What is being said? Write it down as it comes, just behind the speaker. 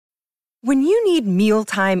When you need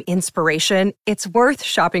mealtime inspiration, it's worth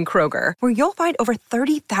shopping Kroger, where you'll find over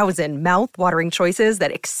 30,000 mouth-watering choices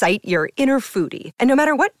that excite your inner foodie. And no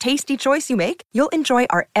matter what tasty choice you make, you'll enjoy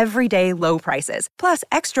our everyday low prices, plus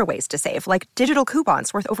extra ways to save, like digital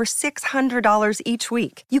coupons worth over $600 each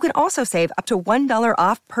week. You can also save up to $1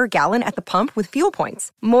 off per gallon at the pump with fuel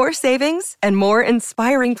points. More savings and more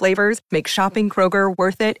inspiring flavors make shopping Kroger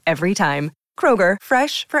worth it every time. Kroger,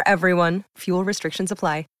 fresh for everyone. Fuel restrictions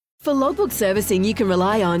apply. For logbook servicing you can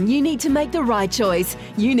rely on, you need to make the right choice.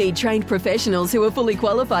 You need trained professionals who are fully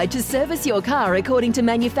qualified to service your car according to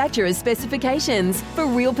manufacturer's specifications. For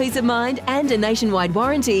real peace of mind and a nationwide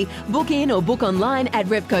warranty, book in or book online at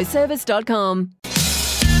repcoservice.com.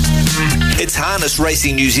 It's Harness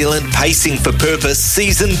Racing New Zealand Pacing for Purpose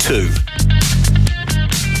Season 2.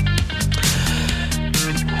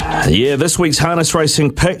 Yeah, this week's harness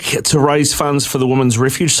racing pick to raise funds for the Women's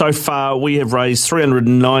Refuge. So far, we have raised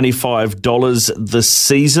 $395 this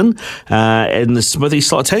season. And the Smithy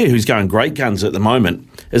slot, I'll tell you who's going great guns at the moment,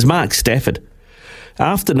 is Mark Stafford.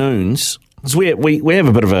 Afternoons, we have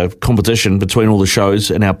a bit of a competition between all the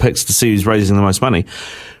shows and our picks to see who's raising the most money.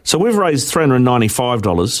 So we've raised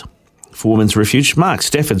 $395 for Women's Refuge. Mark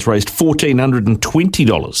Stafford's raised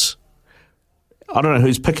 $1,420. I don't know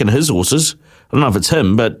who's picking his horses. I don't know if it's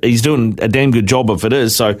him, but he's doing a damn good job if it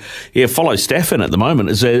is. So, yeah, follow Staffin at the moment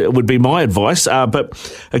would be my advice. But,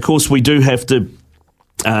 of course, we do have to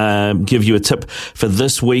give you a tip for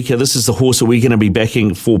this week. This is the horse that we're going to be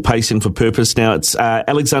backing for Pacing for Purpose. Now, it's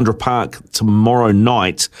Alexandra Park tomorrow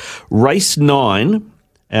night. Race 9.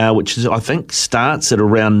 Which is, I think, starts at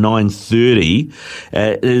around 9:30,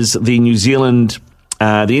 is the New Zealand,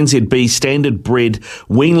 the NZB Standard Bred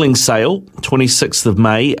Weanling Sale, 26th of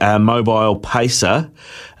May, mobile pacer,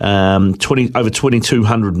 over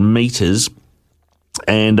 2,200 metres.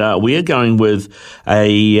 And we are going with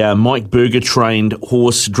a Mike Berger trained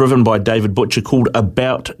horse driven by David Butcher called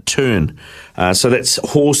About Turn. So that's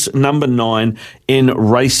horse number 9 in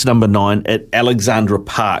race number 9 at Alexandra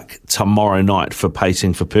Park tomorrow night for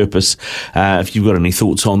Pacing for Purpose. If you've got any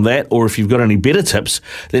thoughts on that, or if you've got any better tips,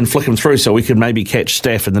 then flick them through so we can maybe catch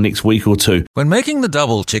Staff in the next week or two. When making the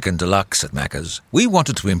double chicken deluxe at Macca's, we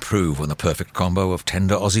wanted to improve on the perfect combo of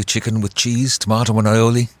tender Aussie chicken with cheese, tomato and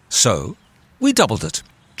aioli. So we doubled it.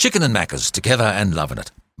 Chicken and Macca's, together and loving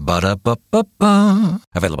it. Ba-da-ba-ba-ba.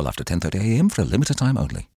 Available after 10:30 a.m. for a limited time only.